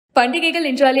பண்டிகைகள்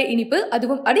என்றாலே இனிப்பு,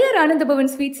 அதுவும் அடியார் ஆனந்தபவன்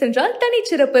ஸ்வீட்ஸ் என்றால்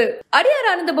தனிச்சிறப்பு. அடியார்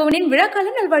ஆனந்தபவனின்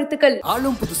விழாக்கால நல்வாழ்த்துக்கள்.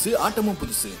 ஆளும் புதுசு, ஆட்டமும்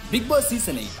புதுசு. பிக் பாஸ்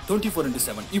சீசன் 8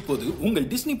 24/7 இப்போது உங்கள்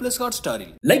டிஸ்னி பிளஸ் ஹாட்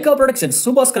ஸ்டாரில். லைகா புரொடக்ஷன்ஸ்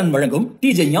சுபாஸ்கரன் வழங்கும்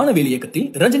டிஜே ஞானவேலி இயக்கத்தில்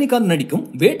ரஜினிகாந்த் நடிக்கும்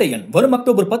வேட்டையன் வரும்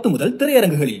அக்டோபர் 10 முதல்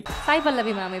திரையரங்குகளில். சாய்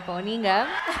பல்லவி மேம், இப்போ நீங்க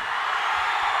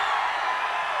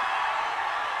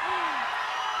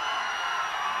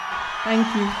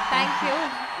தேங்க்யூ.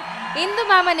 இந்து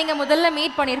மேமை நீங்கள் முதல்ல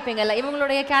மீட் பண்ணியிருப்பீங்கல்ல,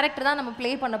 இவங்களுடைய கேரக்டர் தான் நம்ம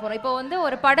ப்ளே பண்ண போகிறோம். இப்போ வந்து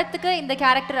ஒரு படத்துக்கு இந்த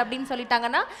கேரக்டர் அப்படின்னு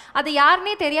சொல்லிட்டாங்கன்னா அது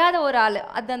யாருன்னே தெரியாத ஒரு ஆள்,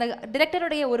 அது அந்த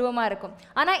டிரெக்டருடைய உருவமாக இருக்கும்.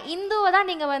 ஆனால் இந்துவை தான்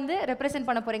நீங்கள் வந்து ரெப்ரசென்ட்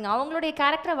பண்ண போகிறீங்க, அவங்களுடைய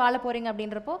கேரக்டரை வாழ போகிறீங்க.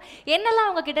 அப்படின்றப்போ என்னெல்லாம்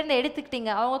அவங்க கிட்ட இருந்து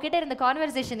எடுத்துக்கிட்டீங்க, அவங்க கிட்ட இருந்த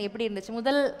கான்வர்சேஷன் எப்படி இருந்துச்சு,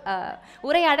 முதல்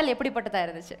உரையாடல் எப்படிப்பட்டதாக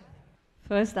இருந்துச்சு?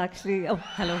 ஃபர்ஸ்ட் ஆக்சுவலி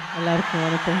ஹலோ எல்லாருக்கும்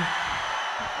வணக்கம்.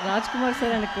 ராஜ்குமார்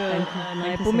சார் எனக்கு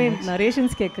நான் எப்போவுமே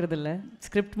நரேஷன்ஸ் கேட்குறது இல்லை,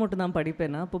 ஸ்கிரிப்ட் மட்டும் தான்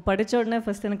படிப்பேன். நான் இப்போ படித்த உடனே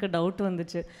ஃபஸ்ட் எனக்கு டவுட்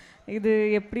வந்துச்சு, இது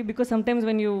எப்படி, because sometimes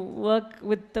when you work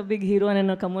with a big hero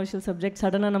and commercial subject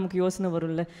சடனாக நமக்கு யோசனை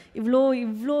வரும்ல,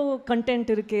 இவ்வளோ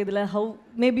கண்டென்ட் இருக்குது இதில், how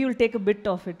maybe you'll take a bit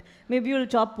of it, maybe you'll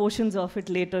சாப் portions of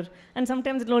it later, and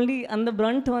sometimes it only அந்த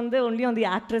front வந்து ஒன்லி ஆன் தி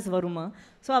ஆக்ட்ரஸ் வருமா.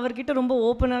 ஸோ அவர்கிட்ட ரொம்ப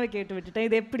ஓப்பனாகவே கேட்டு விட்டுட்டேன்,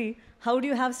 இது எப்படி, how do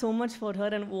you have so much for her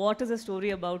and what is the story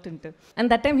about into. And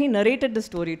that time he narrated the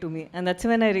story to me, and that's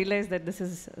when I realized that this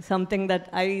is something that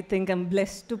I think I'm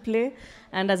blessed to play,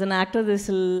 and as an actor this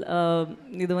will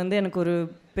இது வந்து எனக்கு ஒரு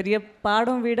பெரிய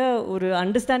பாடம் விட ஒரு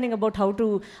understanding about how to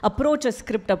approach a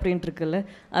script அப்படின்ட்டு இருக்குல்ல,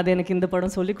 அது எனக்கு இந்த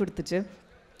படம் சொல்லி கொடுத்துச்சு.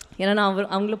 ஏன்னா நான்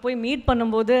அவங்கள போய் மீட்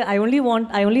பண்ணும்போது I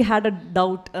only had a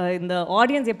doubt, இந்த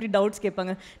ஆடியன்ஸ் எப்படி டவுட்ஸ்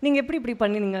கேட்பாங்க, நீங்கள் எப்படி இப்படி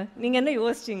பண்ணினீங்க, நீங்கள் என்ன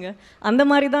யோசிச்சிங்க, அந்த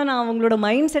மாதிரி தான் நான் அவங்களோட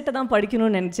மைண்ட் செட்டை தான்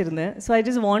படிக்கணும்னு நினச்சிருந்தேன். So I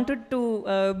just wanted to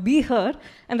be her,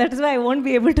 and that is why I won't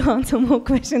be able to answer more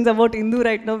questions about Indu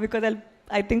right now, because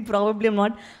I think probably I'm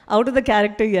not out of the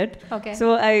character yet. Okay. So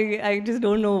I just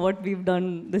don't know what we've done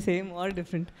the same or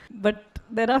different. But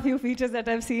there are few features that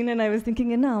I've seen and I was thinking,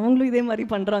 enna avanglu idhe mari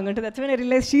pandranga. That's when I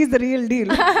realized she's the real deal,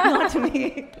 not me.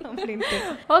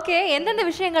 Okay, எந்தெந்த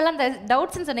விஷயங்கள்லாம் அந்த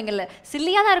டவுட்ஸ்னு சொன்னீங்கல்ல,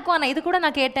 சில்லியாக தான் இருக்கும், ஆனால் இது கூட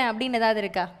நான் கேட்டேன் அப்படின்னு ஏதாவது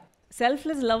இருக்கா?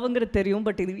 செல்ஃப்லெஸ் லவ்ங்கிறது தெரியும்,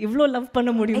 பட் இது இவ்வளோ லவ் பண்ண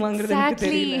முடியுமாங்கிறது எனக்கு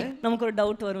தெரியல. நமக்கு ஒரு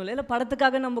டவுட் வரும்ல, இல்லை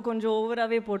படத்துக்காக நம்ம கொஞ்சம்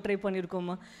ஓவராகவே portray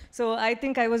பண்ணியிருக்கோமா. So I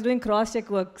think I was doing cross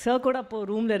check work. Sir கூட அப்போ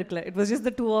ரூமில் இருக்கல, it was just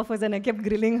the 2 of us and I kept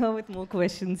grilling her with more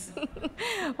questions.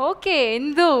 Okay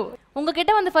Hindu,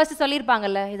 உங்ககிட்ட வந்து ஃபர்ஸ்ட்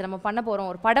சொல்லியிருப்பாங்கல்ல, இது நம்ம பண்ண போகிறோம்,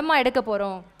 ஒரு படமாக எடுக்க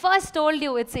போகிறோம், first told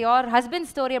you it's your husband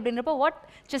story அப்படின்றப்போ வாட்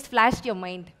ஜஸ்ட் ஃப்ளாஷ்ட் யுவர்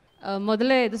மைண்ட்?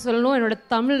 முதல்ல இது சொல்லணும், என்னோட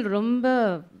தமிழ் ரொம்ப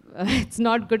it's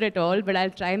not good at all, but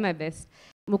I'll try my best.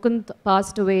 Mukund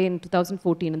passed away in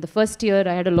 2014. In the first year,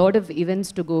 I had a lot of events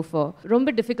to go for.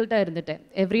 Romba difficult irundite.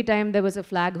 Every time there was a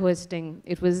flag hoisting,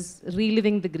 it was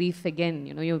reliving the grief again.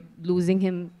 You know, you're losing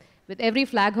him. With every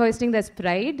flag hoisting, there's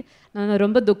pride. Nanu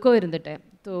romba dukko irundite.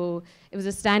 So it was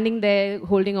just standing there,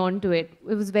 holding on to it.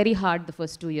 It was very hard the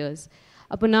first 2 years.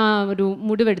 Appo na oru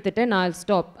mudivu eduthite, I'll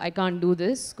stop. I can't do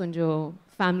this. Konjo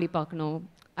family paakano.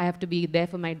 I have to be there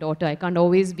for my daughter. I can't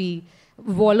always be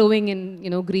wallowing in,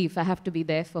 grief. I have to be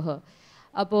there for her.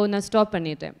 Appo na stop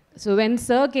panniten. So when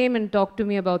sir came and talked to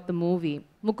me about the movie,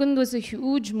 Mukund was a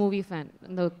huge movie fan.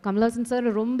 The kamalhaasan sir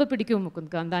romba pidikum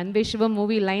Mukund. And the INDHU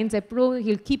movie lines epro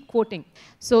he'll keep quoting.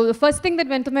 So the first thing that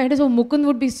went to my head is, oh, Mukund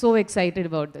would be so excited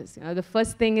about this. The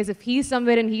first thing is, if he's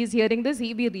somewhere and he's hearing this,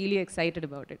 he'll be really excited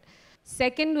about it.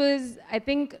 Second was, I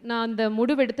think na the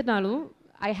mudu eduthanalum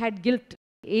I had guilt.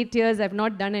 8 years I've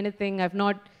not done anything, I've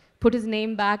not put his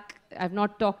name back, I've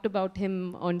not talked about him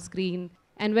on screen.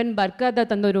 And when Barka da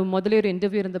tandoru modale oru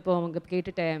interview irundappo avanga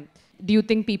kettite, do you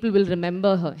think people will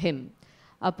remember him?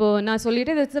 Appo na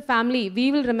sollite, that's the family, we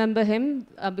will remember him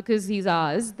because he's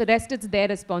ours, the rest it's their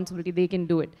responsibility, they can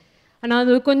do it. And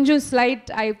adu konju slight,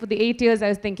 for the 8 years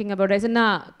I was thinking about it. I said,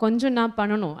 konju na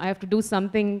panano, I have to do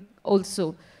something also.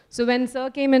 So when sir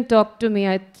came and talked to me,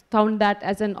 I found that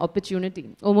as an opportunity,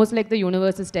 almost like the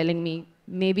universe is telling me,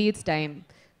 maybe it's time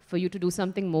for you to do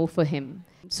something more for him.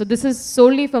 So this is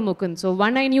solely for Mukund. So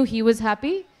one, I knew he was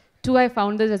happy. Two, I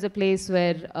found this as a place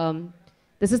where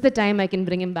this is the time I can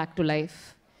bring him back to life.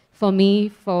 For me,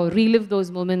 for relive those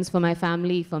moments, for my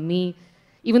family, for me.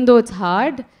 Even though it's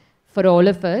hard for all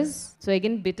of us. So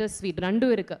again, bittersweet.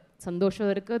 Randu irukka.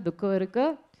 Sandosha irukka, dukka irukka.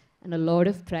 And a lot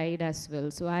of pride as well.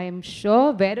 So I am sure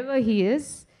wherever he is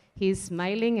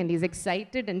smiling and he's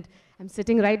excited, and I'm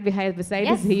sitting right beside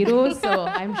his hero, so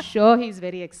I'm sure he's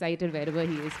very excited wherever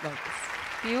he is about this.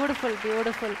 Beautiful,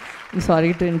 beautiful. I'm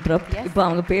sorry to interrupt. இப்போ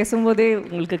அவங்க பேசும்போதே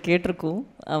உங்களுக்கு கேட்டிருக்கும்,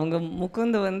 அவங்க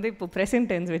முகுந்த் வந்து இப்போ present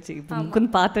tense வச்சு இப்போ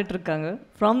முகுந்த் பார்த்துட்டு இருக்காங்க.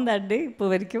 ஃப்ரம் தட் டே இப்போ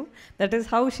வரைக்கும் that is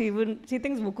how she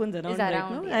thinks Mukund's around right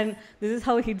now, and this is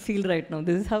how he'd feel right now.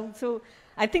 This is how, so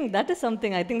I think that is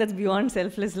something, I think that's beyond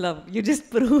selfless love. You just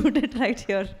proved it right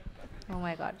here. Oh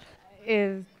my god.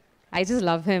 I just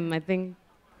love him. I think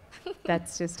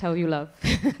that's just how you love.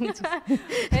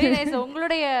 Very nice.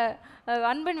 உங்களுடைய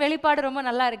அன்பின் வெளிப்பாடு ரொம்ப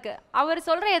நல்லா இருக்கு. அவர்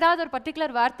சொல்ற ஏதாவது ஒரு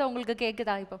particular வார்த்தை உங்களுக்கு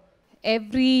கேக்குதா இப்போ?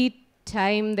 Every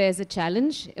time there's a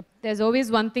challenge, there's always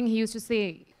one thing he used to say,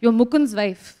 you're Mukund's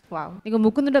wife. Wow. You're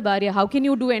Mukund's bharya. How can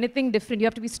you do anything different? You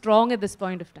have to be strong at this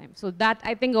point of time. So that,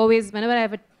 I think always, whenever I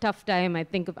have a tough time, I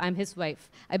think I'm his wife.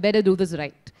 I better do this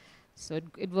right. So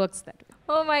it works that way.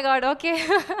 Oh my god, okay.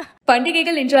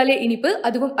 பண்டிகைகள் என்றாலே இனிப்பு,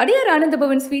 அதுவும் அடியார் ஆனந்த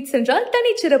Pawan sweets என்றால்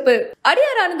தனிச்சிறப்பு.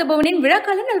 அடியார் ஆனந்த பவனின்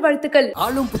விழாக்கால நல்வாழ்த்துக்கள்.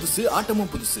 ஆளும் புதுசு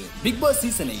ஆட்டமும் புதுசு பிக் பாஸ்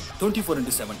சீசன் 8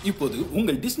 24/7 இப்போது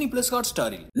உங்கள் டிஸ்னி பிளஸ் ஹாட்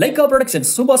ஸ்டாரில். லைகா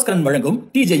புரொடக்ஷன்ஸ் சுபாஸ்கரன் வழங்கும்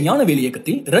டிஜே ஞானவேல்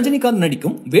இயக்கத்தில் ரஜினிகாந்த்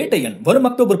நடிக்கும் வேட்டையன் வரும்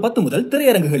அக்டோபர் 10 முதல்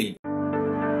திரையரங்குகளில்.